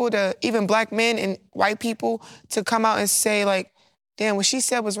for people to, even Black men and white people, to come out and say, like, damn, what she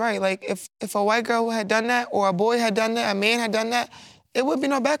said was right. Like, if a white girl had done that, or a boy had done that, a man had done that, it would be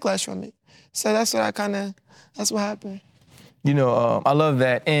no backlash from it. So that's what that's what happened. You know, I love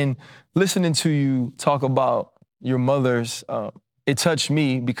that. And listening to you talk about your mother's, it touched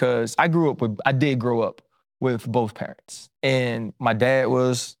me because I did grow up with both parents. And my dad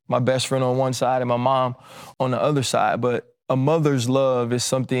was my best friend on one side and my mom on the other side. But a mother's love is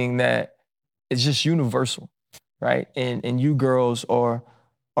something that is just universal, right? And you girls are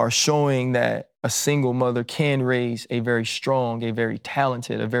showing that a single mother can raise a very strong, a very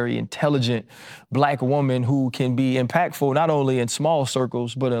talented, a very intelligent Black woman who can be impactful not only in small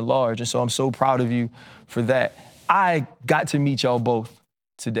circles, but in large. And so I'm so proud of you for that. I got to meet y'all both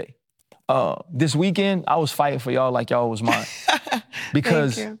today. This weekend, I was fighting for y'all like y'all was mine.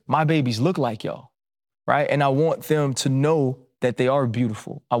 Because my babies look like y'all, right? And I want them to know that they are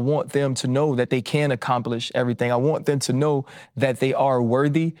beautiful. I want them to know that they can accomplish everything. I want them to know that they are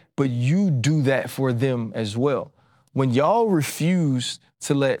worthy, but you do that for them as well. When y'all refuse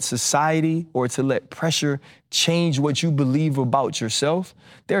to let society or to let pressure change what you believe about yourself,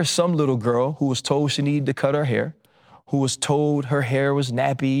 there's some little girl who was told she needed to cut her hair, who was told her hair was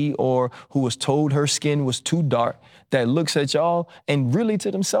nappy, or who was told her skin was too dark, that looks at y'all and really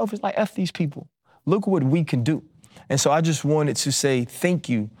to themselves is like, F these people. Look what we can do. And so I just wanted to say thank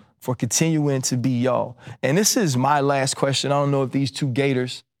you for continuing to be y'all. And this is my last question. I don't know if these two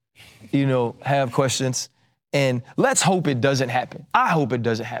Gators, have questions. And let's hope it doesn't happen. I hope it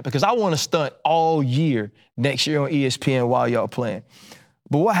doesn't happen because I want to stunt all year next year on ESPN while y'all playing.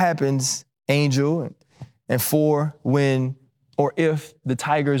 But what happens, Angel, and for when or if the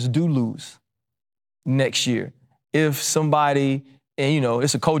Tigers do lose next year? If somebody, and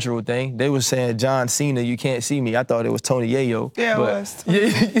it's a cultural thing, they were saying, John Cena, you can't see me. I thought it was Tony Yayo. Yeah, it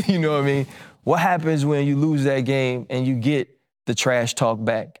was. You know what I mean? What happens when you lose that game and you get the trash talk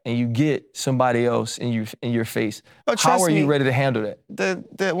back and you get somebody else in your face? How are you ready to handle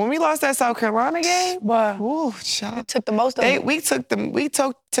that? When we lost that South Carolina game, it took the most of it. We took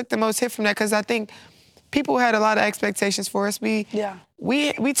the most hit from that because I think people had a lot of expectations for us. We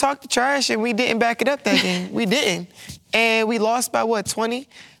talked the trash and we didn't back it up that game. We didn't. And we lost by 20?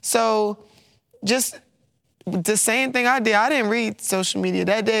 So just the same thing I did. I didn't read social media.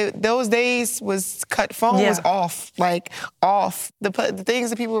 That day, those days was phone was off, off. The things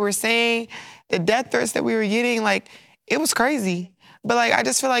that people were saying, the death threats that we were getting, it was crazy. But I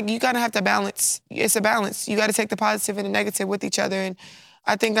just feel like you gotta have to balance. It's a balance. You gotta take the positive and the negative with each other. And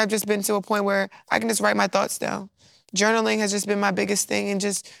I think I've just been to a point where I can just write my thoughts down. Journaling has just been my biggest thing, and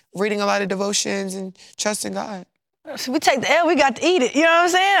just reading a lot of devotions and trusting God. So we take the L, we got to eat it. You know what I'm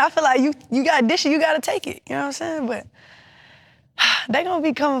saying? I feel like you got to dish it, you got to take it. You know what I'm saying? But They gonna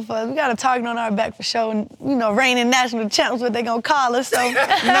be coming for us. We got a target on our back for sure. And, you know, reigning national champs, what they gonna call us. So No,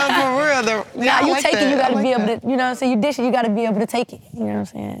 for real. Nah, you like take that. it, you gotta I like be able that. to, you know what I'm saying? You dish it, you gotta be able to take it. You know what I'm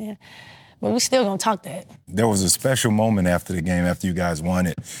saying? Yeah. But we still gonna talk that. There was a special moment after the game, after you guys won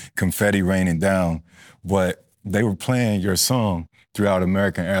it, confetti raining down, but they were playing your song throughout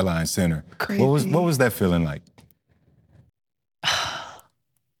American Airlines Center. Crazy. What was that feeling like?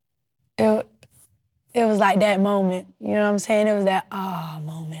 It was like that moment, you know what I'm saying? It was that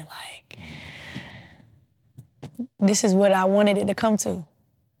moment, like, this is what I wanted it to come to.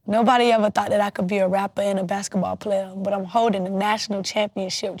 Nobody ever thought that I could be a rapper and a basketball player, but I'm holding a national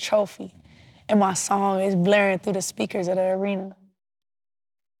championship trophy, and my song is blaring through the speakers of the arena.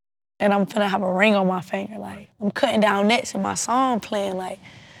 And I'm finna have a ring on my finger, like, I'm cutting down nets and my song playing, like,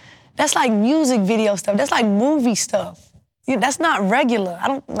 that's like music video stuff, that's like movie stuff. That's not regular.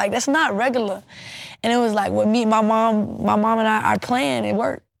 That's not regular. And it was like with me, my mom and I playing, it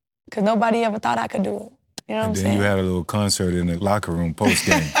worked. Because nobody ever thought I could do it. You know what I'm saying? Then you had a little concert in the locker room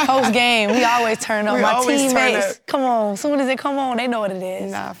post-game. Post-game, we always turn up. We My always turn teammates, up. come on. As soon as it come on, they know what it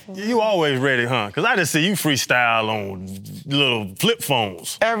is. Nah, You always ready, huh? Because I just see you freestyle on little flip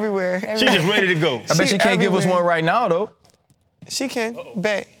phones. everywhere. She just ready to go. I bet she can't give us everywhere. one right now, though. She can.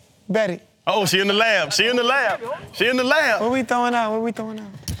 Bet it. Oh, she in the lab. She in the lab. She in the lab. What we throwing out?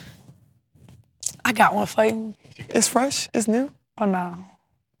 I got one for you. It's fresh. It's new. Oh, no.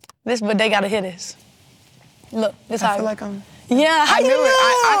 But they gotta hear this. Look, this how I feel like I'm. Yeah, how I you knew know? it.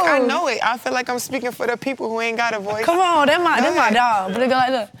 I know it. I feel like I'm speaking for the people who ain't got a voice. Come on, that's my ahead. dog. But they go like,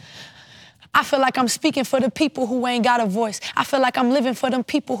 look. I feel like I'm speaking for the people who ain't got a voice. I feel like I'm living for them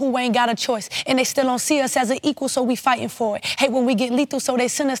people who ain't got a choice. And they still don't see us as an equal, so we fighting for it. Hate when we get lethal, so they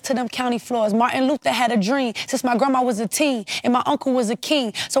send us to them county floors. Martin Luther had a dream since my grandma was a teen and my uncle was a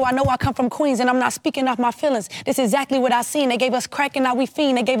king. So I know I come from Queens and I'm not speaking off my feelings. This is exactly what I seen. They gave us crack and now we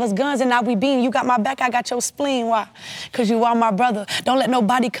fiend. They gave us guns and now we beam. You got my back, I got your spleen. Why? Cause you are my brother. Don't let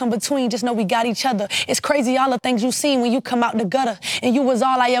nobody come between, just know we got each other. It's crazy all the things you seen when you come out the gutter. And you was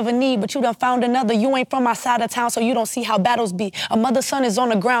all I ever need, but you done found another. You ain't from my side of town, so you don't see how battles be. A mother's son is on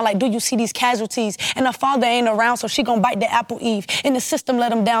the ground, like, do you see these casualties? And her father ain't around, so she gon' bite the apple Eve. And the system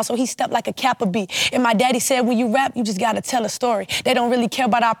let him down, so he stepped like a Kappa B. And my daddy said, when you rap, you just gotta tell a story. They don't really care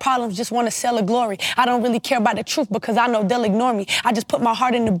about our problems, just wanna sell a glory. I don't really care about the truth because I know they'll ignore me. I just put my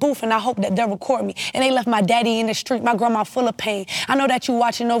heart in the booth and I hope that they'll record me. And they left my daddy in the street, my grandma full of pain. I know that you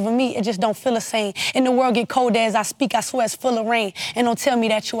watching over me, it just don't feel the same. And the world get colder as I speak, I swear it's full of rain. And don't tell me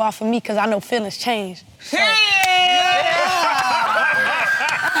that you are for me, cause I know feelings change. So.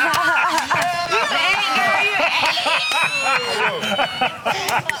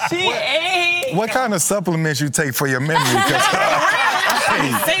 What kind of supplements you take for your memory?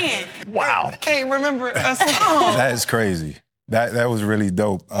 Wow. Hey, remember us. That's crazy. That was really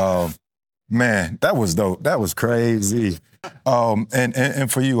dope. Man, that was dope. That was crazy.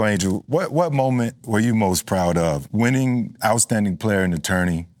 And for you, Angel, what moment were you most proud of? Winning Outstanding Player in the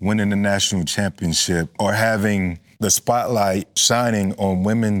tourney, winning the national championship, or having the spotlight shining on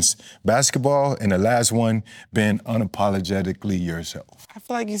women's basketball, and the last one being unapologetically yourself? I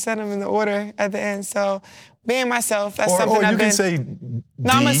feel like you said them in the order at the end. So being myself, that's something or I've you been. can say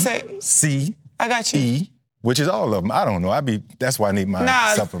No, I'm D, gonna say C, I got you. E, which is all of them. I don't know. That's why I need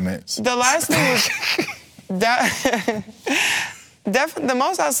my supplements. The last thing was definitely the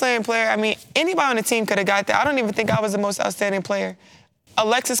most outstanding player. I mean, anybody on the team could have got that. I don't even think I was the most outstanding player.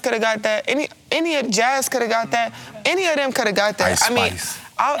 Alexis could have got that. Any of Jazz could have got that. Any of them could have got that. Ice I mean, Spice.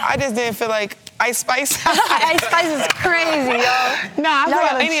 I just didn't feel like Ice Spice. Ice Spice is crazy, yo. Nah, I feel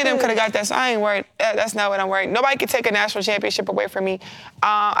gotta like any of them chill. could have got that, so I ain't worried. That's not what I'm worried. Nobody could take a national championship away from me.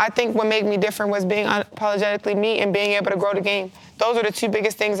 I think what made me different was being unapologetically me and being able to grow the game. Those are the two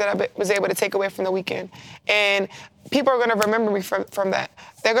biggest things that I was able to take away from the weekend. And people are going to remember me from that.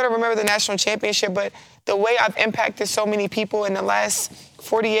 They're going to remember the national championship, but the way I've impacted so many people in the last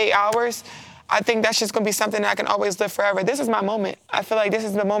 48 hours, I think that's just going to be something that I can always live forever. This is my moment. I feel like this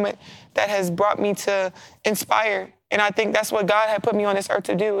is the moment that has brought me to inspire. And I think that's what God had put me on this earth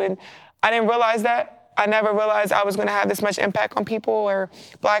to do. And I didn't realize that. I never realized I was going to have this much impact on people or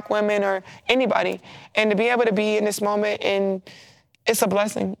Black women or anybody. And to be able to be in this moment, and it's a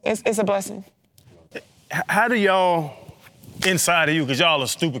blessing. It's a blessing. How do y'all, inside of you, because y'all are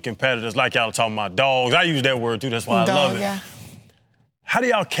stupid competitors, like y'all talking about dogs. I use that word too, that's why I love it. Yeah. How do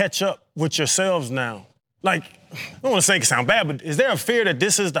y'all catch up with yourselves now? Like, I don't want to say it sound bad, but is there a fear that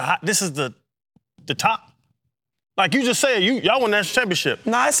this is the top? Like you just said, y'all won the national championship.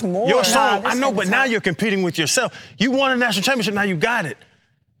 No, it's more. Your song, Nah, I know, but now you're competing with yourself. You won a national championship, now you got it.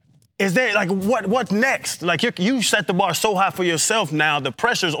 Is there, like, what's next? Like, you set the bar so high for yourself now, the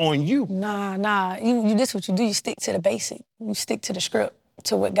pressure's on you. Nah. You this what you do. You stick to the basic. You stick to the script,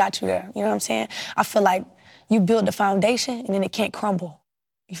 to what got you there. You know what I'm saying? I feel like you build the foundation, and then it can't crumble.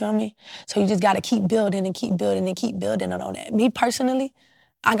 You feel me? So you just got to keep building and keep building and keep building on that. Me, personally,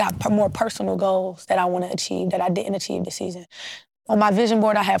 I got more personal goals that I want to achieve that I didn't achieve this season. On my vision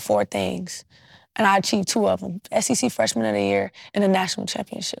board, I had 4 things. And I achieved 2 of them, SEC Freshman of the Year and the National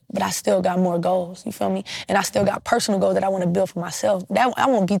Championship. But I still got more goals, you feel me? And I still got personal goals that I want to build for myself. I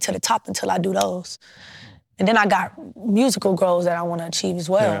won't be to the top until I do those. And then I got musical goals that I want to achieve as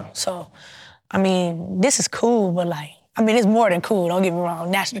well. Yeah. So, I mean, this is cool, but like, I mean, it's more than cool, don't get me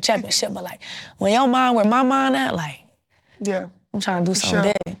wrong, National Championship, but like, when your mind, where my mind at, like, yeah, I'm trying to do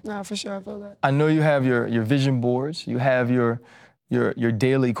something big. No, for sure, I feel that. I know you have your vision boards, you have your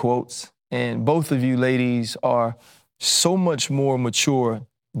daily quotes. And both of you ladies are so much more mature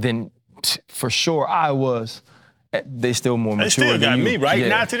than, for sure, I was. They still more mature than you. They still got me right yeah.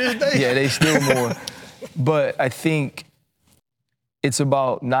 now to this day. Yeah, they still more. But I think it's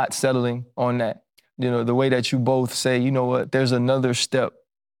about not settling on that. You know, the way that you both say, you know what, there's another step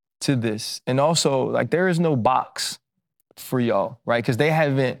to this. And also, like, there is no box for y'all, right? Because they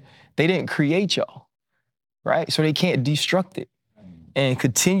didn't create y'all, right? So they can't destruct it. And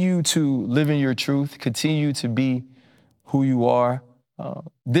continue to live in your truth, continue to be who you are.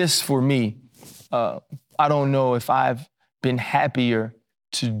 This, for me, I don't know if I've been happier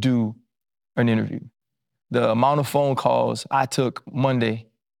to do an interview. The amount of phone calls I took Monday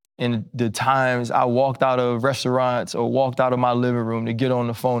and the times I walked out of restaurants or walked out of my living room to get on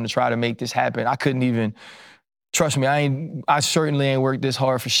the phone to try to make this happen, I couldn't even, trust me, I certainly ain't worked this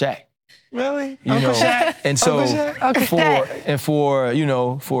hard for Shaq. Really? You know, Shaq? and so Uncle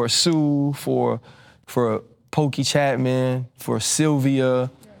for Sue, for Pokey Chapman, for Sylvia,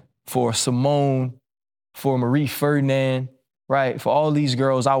 for Simone, for Marie Ferdinand, right? For all these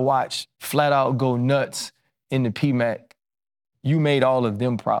girls I watched flat out go nuts in the PMAC. You made all of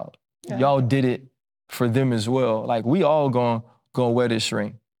them proud. Yeah. Y'all did it for them as well. Like, we all gonna wear this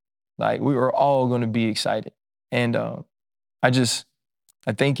ring. Like, we were all gonna be excited. And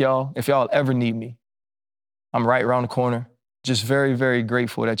I thank y'all. If y'all ever need me, I'm right around the corner. Just very, very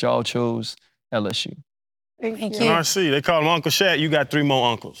grateful that y'all chose LSU. Thank you. RC, they call him Uncle Shaq. You got 3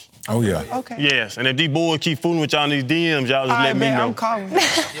 more uncles. Oh, yeah. Okay. Yes, and if these boys keep fooling with y'all in these DMs, y'all just let me know. I'm calling.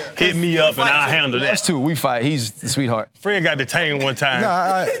 Hit me up and I'll handle that. That's 2. We fight. He's the sweetheart. Fred got detained one time.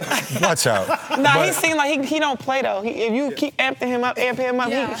 Watch out. He seems like he don't play, though. If you keep amping him up, he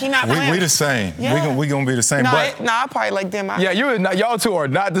not playing. We the same. Yeah. We gonna be the same. I probably like them. Yeah, y'all 2 are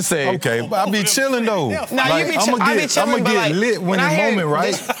not the same. Okay, but I be chilling, though. I'm gonna get lit when the moment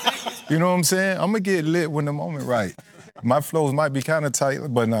right. You know what I'm saying? I'm gonna get lit when the moment right. My flows might be kind of tight,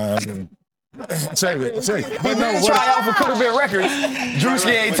 but nah. Check it. But no, try out for Could Have Been Records.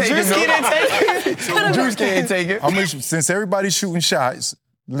 Drewski ain't taking it. Drewski ain't taking it. Since everybody's shooting shots,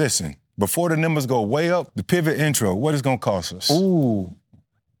 listen, before the numbers go way up, the pivot intro, what is gonna cost us? Ooh.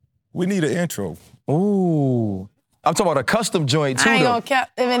 We need an intro. Ooh. I'm talking about a custom joint, too, I ain't though. gonna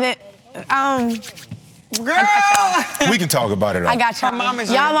cap a minute. Girl! We can talk about it. I got y'all.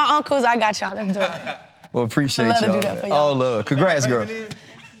 Y'all my uncles, I got y'all. Let's do it. Well, appreciate I'd love y'all. to do that for y'all. All love. Congrats, girl.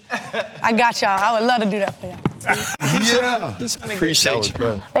 I got y'all. I would love to do that for y'all. Yeah. Appreciate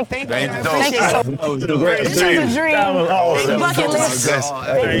you. Thank you. Thank you so much. This was a dream. Bucket list.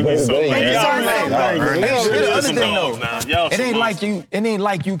 It ain't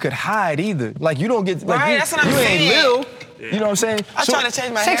like you could hide either. Like, you don't get, like, that's what I'm you ain't saying. Lil. You know what I'm saying? I try to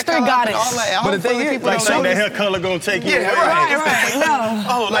change my hair 6'3" color. goddess. All that. But the thing is, like, Think that hair color gonna take you away. Right.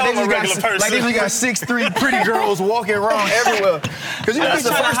 No. Like I'm a regular person. Like, they just got 6'3" pretty girls walking around everywhere. Because you think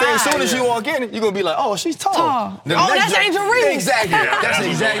the first thing, as soon as you walk in, you're gonna be like, oh, she's tall. That's Angel Reese. Exactly. That's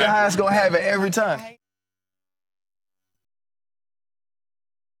exactly how it's gonna happen every time.